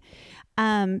point.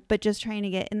 But just trying to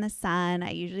get in the sun.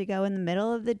 I usually go in the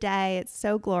middle of the day. It's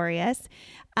so glorious.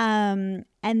 And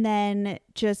then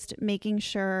just making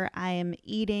sure I am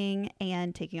eating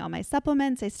and taking all my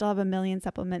supplements. I still have a million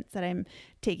supplements that I'm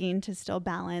taking to still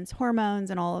balance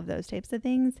hormones and all of those types of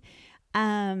things.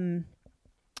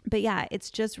 But yeah,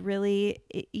 it's just really,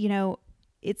 you know,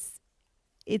 it's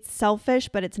selfish,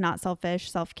 but it's not selfish.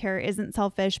 Self-care isn't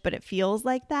selfish, but it feels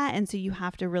like that. And so you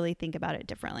have to really think about it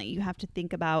differently. You have to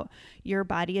think about your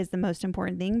body as the most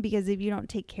important thing, because if you don't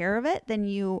take care of it, then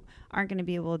you aren't going to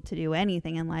be able to do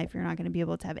anything in life. You're not going to be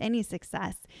able to have any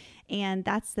success. And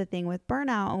that's the thing with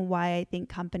burnout, and why I think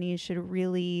companies should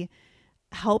really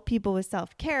help people with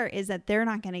self-care, is that they're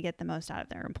not going to get the most out of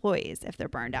their employees if they're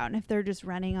burned out. And if they're just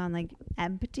running on like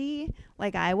empty,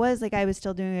 like I was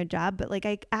still doing a job, but like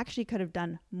I actually could have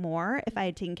done more if I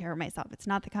had taken care of myself. It's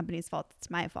not the company's fault. It's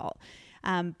my fault.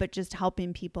 But just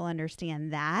helping people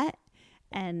understand that,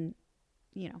 and,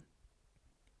 you know,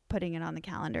 putting it on the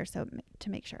calendar so to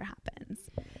make sure it happens.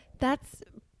 That's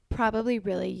probably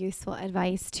really useful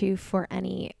advice too for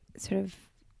any sort of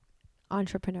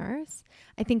entrepreneurs.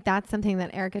 I think that's something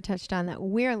that Erica touched on that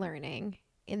we're learning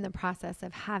in the process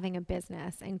of having a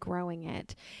business and growing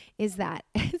it, is that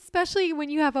especially when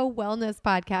you have a wellness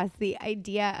podcast, the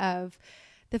idea of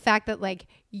the fact that like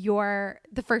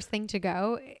the first thing to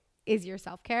go is your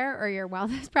self-care or your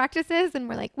wellness practices. And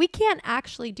we're like, we can't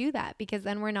actually do that, because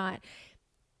then we're not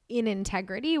in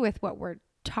integrity with what we're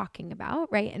talking about,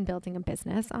 right? And building a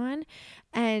business on.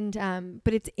 And,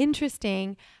 but it's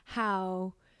interesting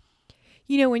how,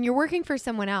 you know, when you're working for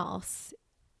someone else,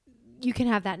 you can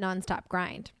have that nonstop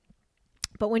grind.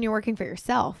 But when you're working for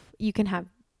yourself, you can have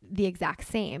the exact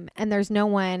same. And there's no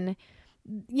one,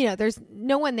 you know, there's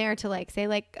no one there to like say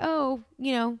like, oh,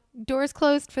 you know, doors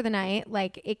closed for the night.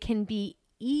 Like it can be,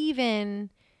 even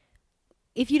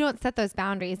if you don't set those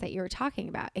boundaries that you were talking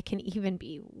about, it can even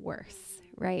be worse,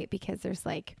 right? Because there's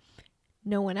like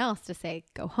no one else to say,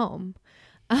 go home.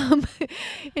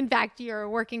 In fact, you're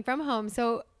working from home.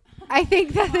 So I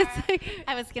think that it's like,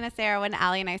 I was going to say, or when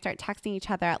Allie and I start texting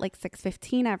each other at like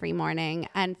 6:15 every morning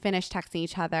and finish texting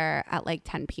each other at like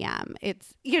 10 p.m.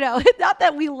 It's, you know, not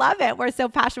that we love it. We're so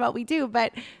passionate about what we do,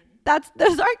 but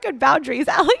those aren't good boundaries.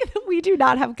 Allie, we do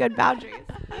not have good boundaries.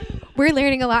 We're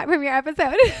learning a lot from your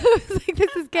episode. I was like,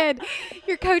 this is good.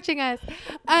 You're coaching us.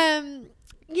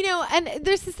 You know, and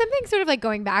there's something sort of like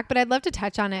going back, but I'd love to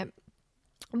touch on it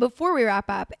before we wrap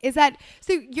up, is that,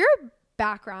 so your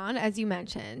background, as you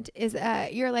mentioned, is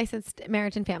you're a licensed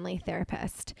marriage and family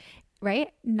therapist. right?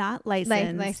 Not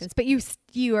licensed, but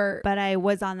you are. But I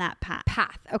was on that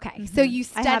path. Okay. So you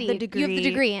studied. I have the degree. You have the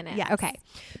degree in it. Yes. Okay.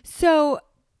 So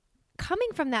coming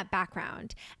from that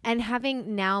background and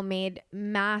having now made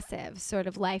massive sort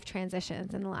of life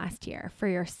transitions in the last year for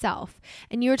yourself,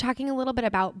 and you were talking a little bit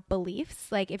about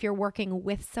beliefs, like if you're working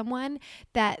with someone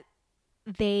that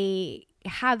they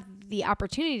have the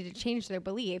opportunity to change their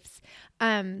beliefs,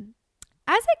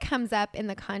 as it comes up in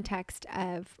the context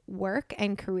of work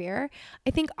and career, I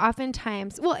think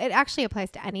oftentimes, well, it actually applies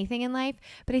to anything in life,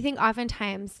 but I think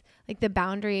oftentimes like the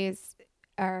boundaries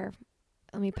are,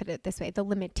 let me put it this way, the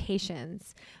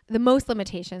most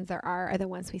limitations there are the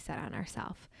ones we set on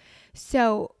ourselves.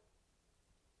 So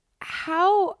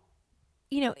how,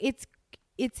 it's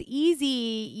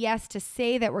easy, yes, to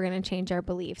say that we're going to change our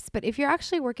beliefs, but if you're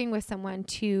actually working with someone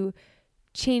to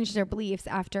change their beliefs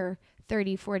after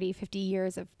 30, 40, 50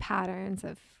 years of patterns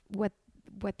of what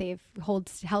they've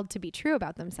held to be true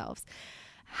about themselves,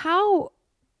 how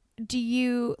do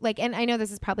you and I know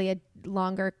this is probably a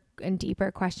longer and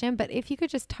deeper question, but if you could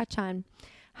just touch on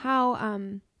how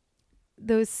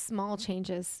those small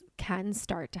changes can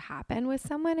start to happen with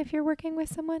someone if you're working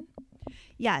with someone.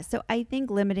 Yeah. So I think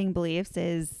limiting beliefs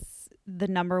is the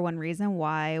number one reason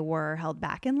why we're held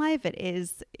back in life. It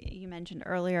is, you mentioned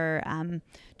earlier,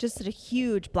 just a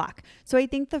huge block. So I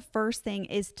think the first thing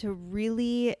is to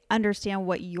really understand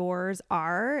what yours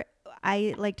are.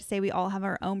 I like to say we all have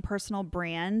our own personal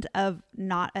brand of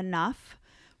not enough,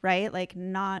 right? Like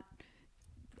not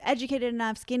educated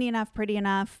enough, skinny enough, pretty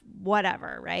enough,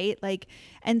 whatever, right?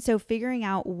 And so figuring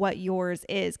out what yours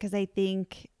is, because I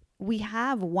think we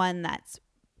have one that's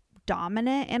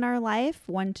dominant in our life,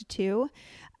 1 to 2,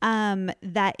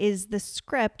 that is the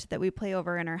script that we play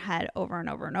over in our head over and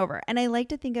over and over. And I like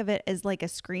to think of it as like a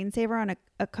screensaver on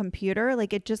a computer.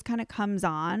 Like it just kind of comes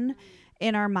on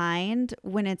in our mind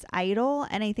when it's idle.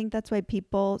 And I think that's why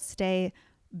people stay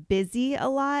busy a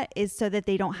lot, is so that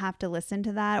they don't have to listen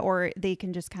to that, or they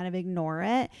can just kind of ignore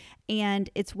it. And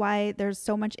it's why there's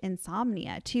so much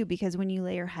insomnia too, because when you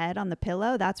lay your head on the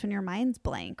pillow, that's when your mind's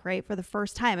blank, right? For the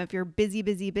first time, if you're busy,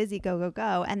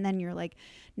 go. And then you're like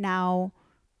now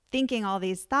thinking all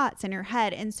these thoughts in your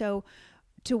head. And so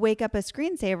to wake up a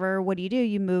screensaver, what do?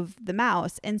 You move the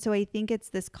mouse. And so I think it's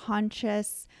this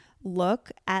conscious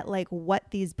look at like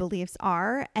what these beliefs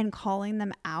are and calling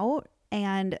them out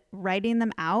and writing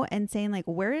them out and saying like,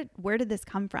 where did this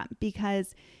come from?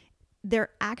 Because they're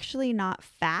actually not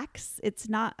facts. It's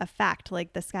not a fact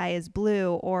like the sky is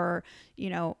blue, or,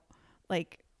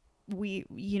 like we,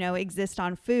 exist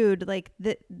on food. Like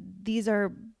these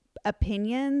are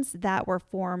opinions that were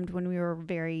formed when we were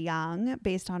very young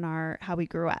based on how we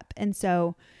grew up. And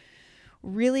so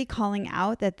really calling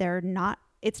out that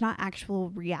it's not actual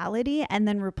reality, and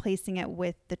then replacing it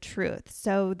with the truth.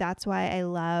 So that's why I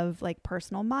love like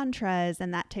personal mantras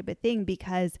and that type of thing,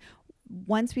 because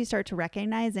once we start to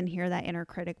recognize and hear that inner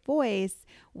critic voice,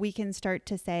 we can start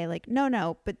to say like,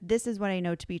 no, but this is what I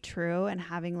know to be true. And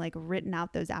having like written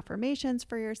out those affirmations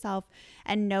for yourself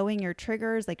and knowing your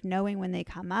triggers, like knowing when they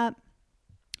come up,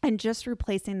 and just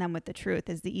replacing them with the truth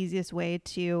is the easiest way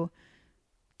to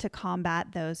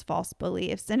combat those false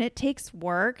beliefs. And it takes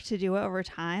work to do it over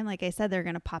time. Like I said, they're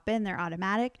going to pop in, they're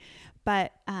automatic,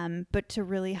 but to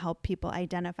really help people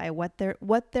identify what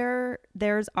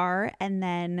theirs are, and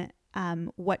then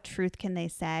what truth can they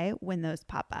say when those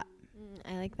pop up.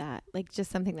 I like that. Like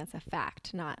just something that's a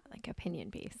fact, not like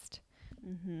opinion based.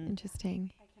 Mm-hmm.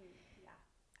 Interesting.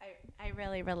 I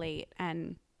really relate.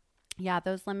 And yeah,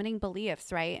 those limiting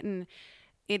beliefs, right? And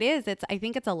I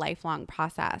think it's a lifelong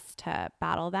process to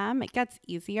battle them. It gets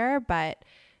easier, but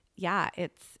yeah,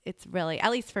 it's really,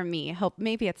 at least for me,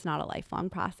 maybe it's not a lifelong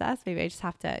process. Maybe I just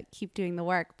have to keep doing the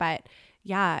work, but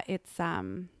yeah, it's,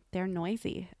 they're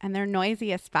noisy, and they're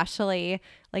noisy, especially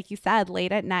like you said,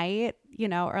 late at night,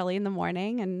 early in the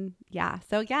morning. And yeah,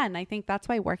 so again, I think that's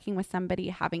why working with somebody,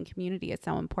 having community is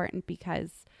so important,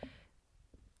 because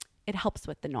it helps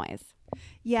with the noise.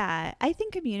 Yeah, I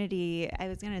think community, I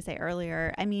was going to say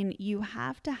earlier, I mean, you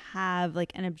have to have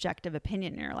like an objective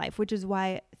opinion in your life, which is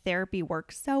why therapy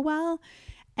works so well.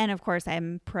 And of course,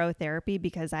 I'm pro therapy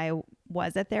because I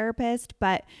was a therapist,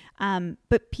 but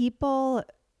people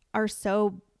are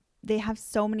they have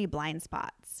so many blind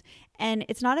spots, and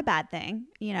it's not a bad thing.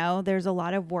 There's a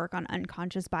lot of work on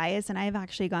unconscious bias, and I've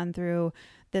actually gone through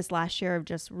this last year of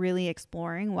just really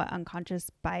exploring what unconscious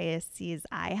biases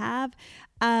I have.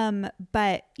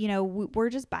 But we're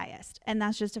just biased, and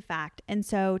that's just a fact. And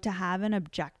so to have an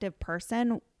objective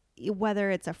person,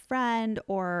 whether it's a friend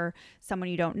or someone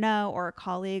you don't know or a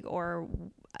colleague or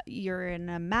you're in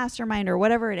a mastermind or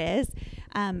whatever it is.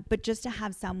 But just to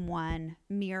have someone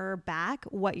mirror back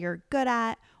what you're good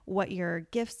at, what your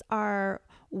gifts are,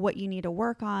 what you need to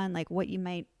work on, like what you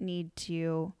might need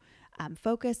to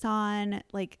focus on,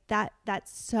 like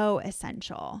that's so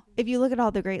essential. If you look at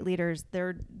all the great leaders,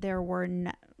 there were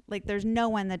there's no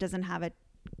one that doesn't have an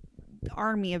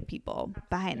army of people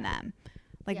behind them.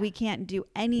 Like we can't do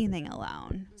anything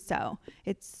alone. So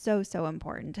it's so, so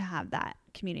important to have that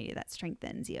community that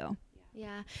strengthens you.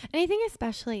 Yeah. And I think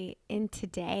especially in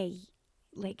today,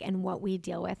 like, and what we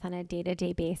deal with on a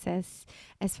day-to-day basis,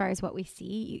 as far as what we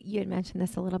see, you had mentioned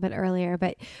this a little bit earlier,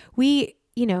 but we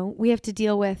have to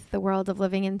deal with the world of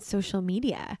living in social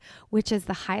media, which is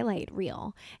the highlight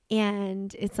reel.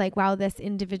 And it's like, wow, this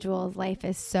individual's life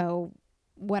is so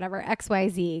whatever,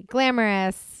 XYZ,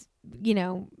 glamorous,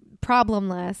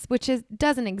 problemless, which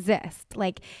doesn't exist.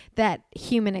 Like that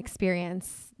human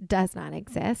experience does not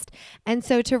exist. And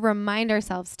so to remind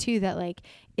ourselves too, that like,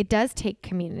 it does take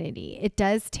community. It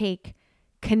does take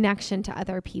connection to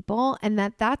other people. And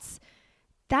that's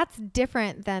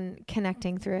different than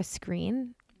connecting through a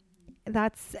screen.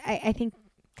 I think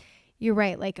you're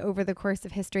right. Like over the course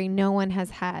of history, no one has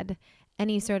had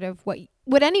any sort of what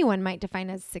anyone might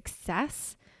define as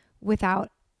success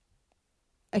without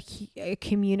a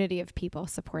community of people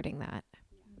supporting that.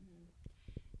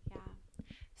 Yeah.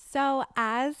 So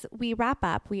as we wrap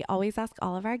up, we always ask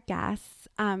all of our guests,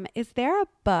 is there a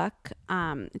book,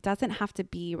 it doesn't have to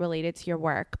be related to your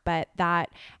work, but that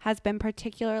has been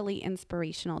particularly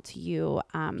inspirational to you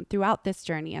throughout this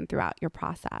journey and throughout your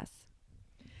process?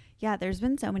 Yeah, there's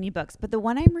been so many books, but the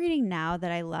one I'm reading now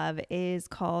that I love is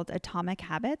called Atomic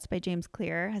Habits by James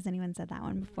Clear. Has anyone said that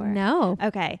one before? No.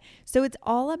 Okay. So it's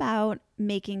all about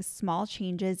making small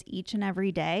changes each and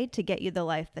every day to get you the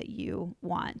life that you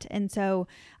want. And so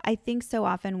I think so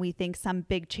often we think some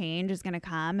big change is going to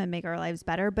come and make our lives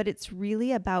better, but it's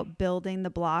really about building the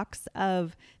blocks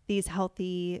of these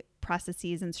healthy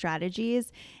processes and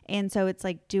strategies. And so it's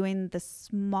like doing the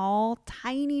small,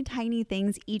 tiny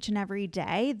things each and every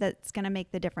day that's going to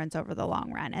make the difference over the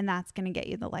long run. And that's going to get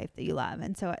you the life that you love.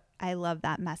 And so I love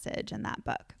that message in that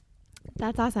book.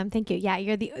 That's awesome. Thank you. Yeah,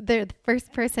 you're the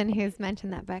first person who's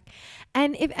mentioned that book.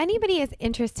 And if anybody is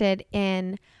interested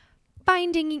in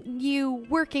finding you,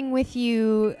 working with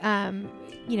you, in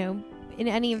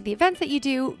any of the events that you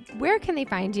do, where can they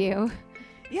find you?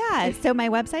 Yeah, so my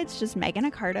website's just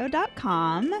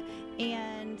meganaccardo.com,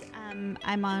 and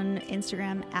I'm on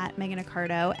Instagram at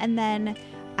meganaccardo, and then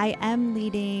I am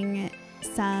leading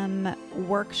some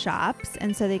workshops,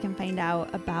 and so they can find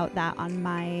out about that on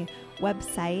my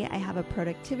website. I have a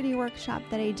productivity workshop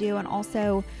that I do, and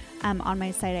also on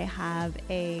my site I have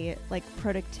a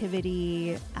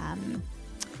productivity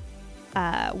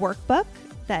workbook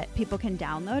that people can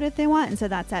download if they want. And so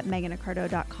that's at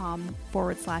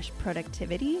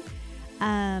meganaccardo.com/productivity.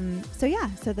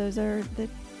 So those are the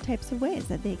types of ways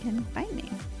that they can find me.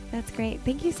 That's great.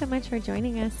 Thank you so much for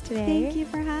joining us today. Thank you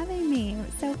for having me. It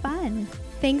was so fun.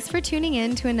 Thanks for tuning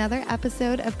in to another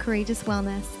episode of Courageous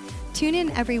Wellness. Tune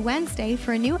in every Wednesday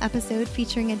for a new episode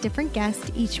featuring a different guest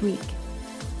each week.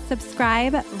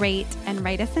 Subscribe, rate, and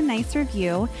write us a nice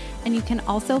review. And you can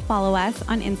also follow us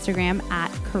on Instagram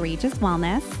at Courageous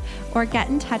Wellness, or get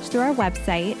in touch through our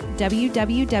website,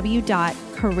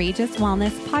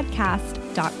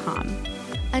 www.courageouswellnesspodcast.com.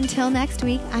 Until next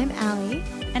week, I'm Allie.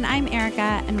 And I'm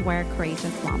Erica, and we're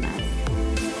Courageous Wellness.